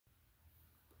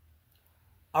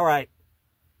Alright,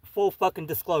 full fucking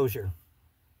disclosure.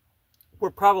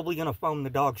 We're probably going to foam the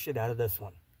dog shit out of this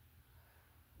one.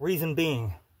 Reason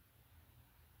being,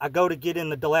 I go to get in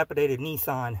the dilapidated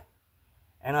Nissan,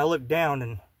 and I look down,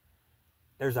 and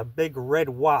there's a big red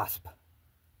wasp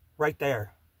right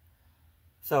there.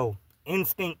 So,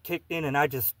 instinct kicked in, and I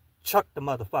just chucked the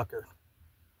motherfucker.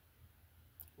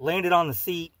 Landed on the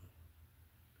seat.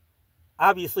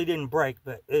 Obviously didn't break,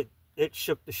 but it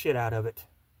shook the shit out of it.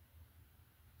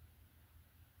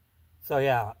 So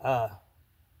yeah,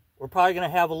 we're probably going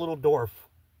to have a little dwarf.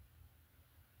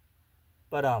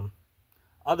 But,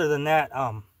 other than that,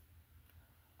 I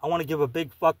want to give a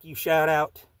big fuck you shout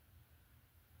out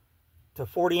to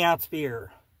 40 Ounce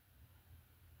Beer,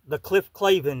 the Cliff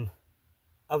Clavin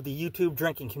of the YouTube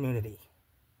drinking community.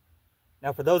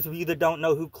 Now, for those of you that don't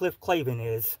know who Cliff Clavin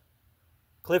is,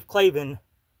 Cliff Clavin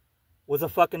was a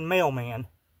fucking mailman.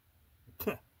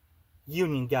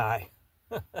 Union guy.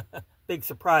 Big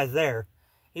surprise there.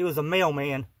 He was a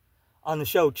mailman on the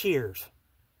show Cheers.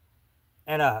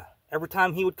 And every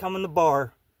time he would come in the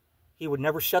bar, he would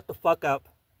never shut the fuck up.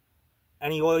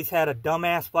 And he always had a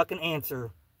dumbass fucking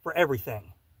answer for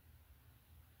everything.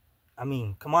 I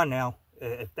mean, come on now.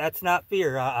 If that's not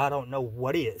fear, I don't know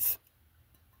what is.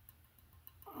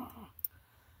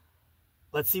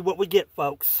 Let's see what we get,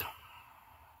 folks.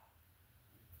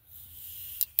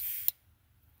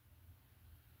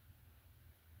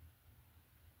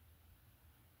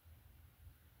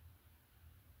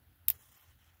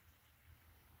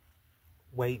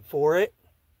 Wait for it.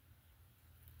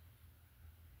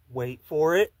 Wait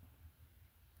for it.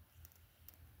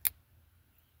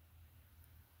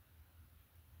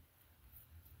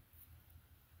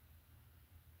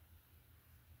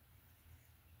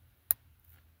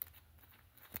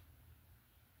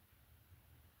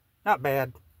 Not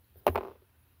bad.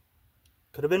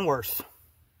 Could have been worse.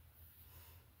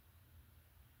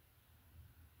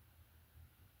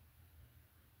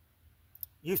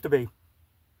 Used to be.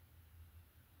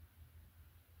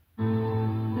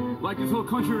 Like this whole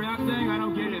country rap thing, I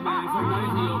don't get it, man. It's like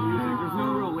Nightingale music. There's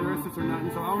no real lyricists or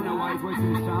nothing, so I don't know why he's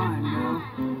wasting his time, you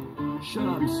know? Shut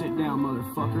up and sit down,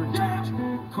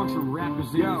 motherfucker. Country rap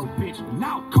is in as a bitch.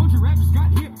 Now, country rappers got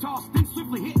hip toss, then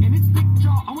swiftly hit, and it's thick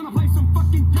jaw. I wanna play some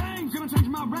fucking games, gonna change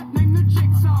my rap name to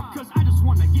Jigsaw, cause I just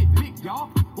wanna get big, y'all.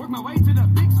 Work my way to the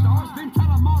big stars, then tell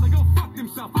them all to go fuck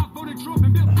themselves. I voted Trump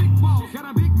and built big walls. Got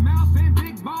a big mouth and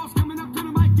big balls coming up to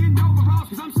the mic in overalls,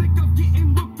 cause I'm sick of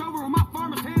getting looked over on my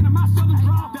farmer's hand and my southern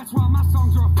drawl. That's why my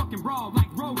songs are a fucking brawl, like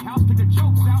Roadhouse, pick the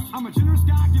jokes out. I'm a generous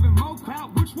guy, giving mo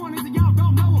clout. Which one is it y'all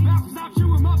don't know about? Cause I'll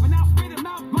chew him up and I'll spit him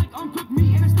out like uncooked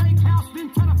meat in a steakhouse. Then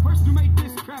tell the person who made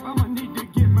this crap, I'ma need to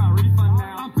get my refund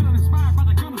now. I'm feeling inspired by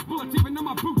the gunner's bullets, even though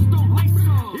my boots don't lace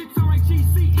up. It's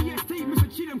R-H-E-C-E-S-T,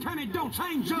 Mr. Cheatham, kinda don't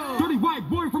change up. Dirty white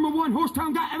boy from a one-horse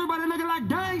town, got everybody looking like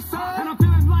gay, son. And I'm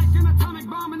feeling like an atomic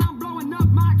bomb, and I'm blowing up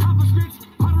my accomplishments,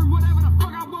 uttering whatever the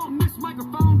fuck I want in this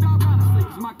microphone, dog, honestly.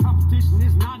 Cause my competition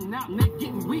is nodding out, and they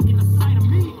getting weak in the sight of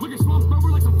me. Looking slumped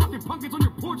over like some fucking pumpkins on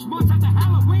your porch months after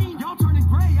Halloween. Y'all turning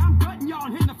gray, I'm gutting y'all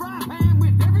and hitting the frying pan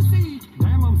with every seed.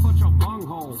 Damn, I'm such a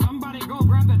bunghole. Somebody go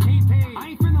grab the TT. I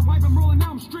ain't finna wipe, I'm rolling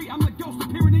down the street. I'm the ghost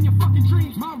appearing in your fucking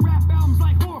dreams. My rap album's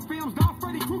like horror films, dog.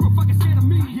 Freddy Krueger fucking scared of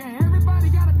me. Yeah, everybody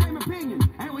got a damn opinion,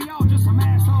 and we all just some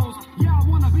assholes. Yeah, I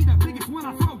wanna be the biggest when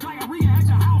I throw diarrhea at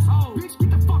your household. Bitch,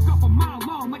 get the fuck up a mile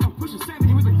long like I'm pushing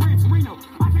 70 with a Gran Torino.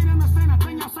 I can't understand a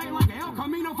thing y'all say like an El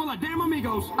Camino full of damn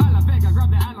amigos. A la Vega, grab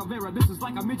the aloe vera. This is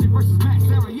like a midget versus Max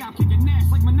Sarah. Yeah, I'm kicking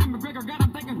ass like my name McGregor. Got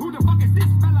 'em thinking, who the fuck is this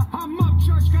fella? I'm up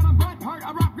church, got 'em butt hurt.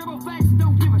 I rock rebel facts and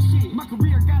don't give a shit. My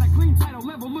career got a clean title,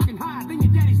 level looking high. Then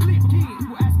your daddy's lit kid.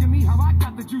 People asking me how I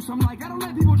got the juice. I'm like, I don't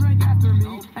let people drink after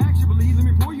me. Actually, let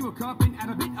me pour you a cup and add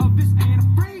a bit of this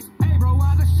antifreeze. Hey bro,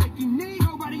 I just shaky knee.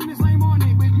 Nobody in this lame on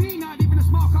it with me. Not even a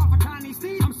small cough, a tiny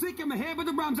sneeze. I'm sick in my head with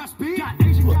the rhymes I speak. Got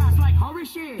Asian guys like holy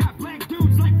shit. Got black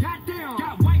dudes like goddamn.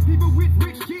 Got white people with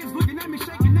rich kids looking at me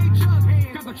shaking they chub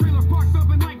heads. Got the trailer parked up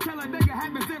and like Talladega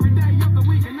happens every day of the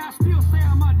week. And I still say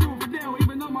I'm not doing Fidel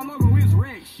even though my logo is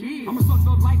red. Shit. I'ma suck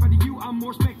the life out of you. I'm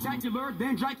more spectacular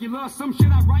than Dracula. Some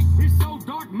shit I write is so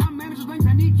dark. My manager thinks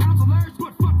I need counselors.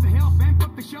 But fuck the health and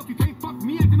fuck the shelf. You can't fuck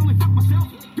me, I can only fuck myself.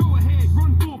 Go ahead,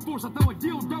 run full force. I throw a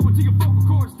dildo into your vocal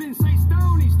cords. Then say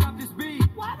Stoney, stop this beat.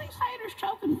 Why these haters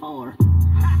choking for?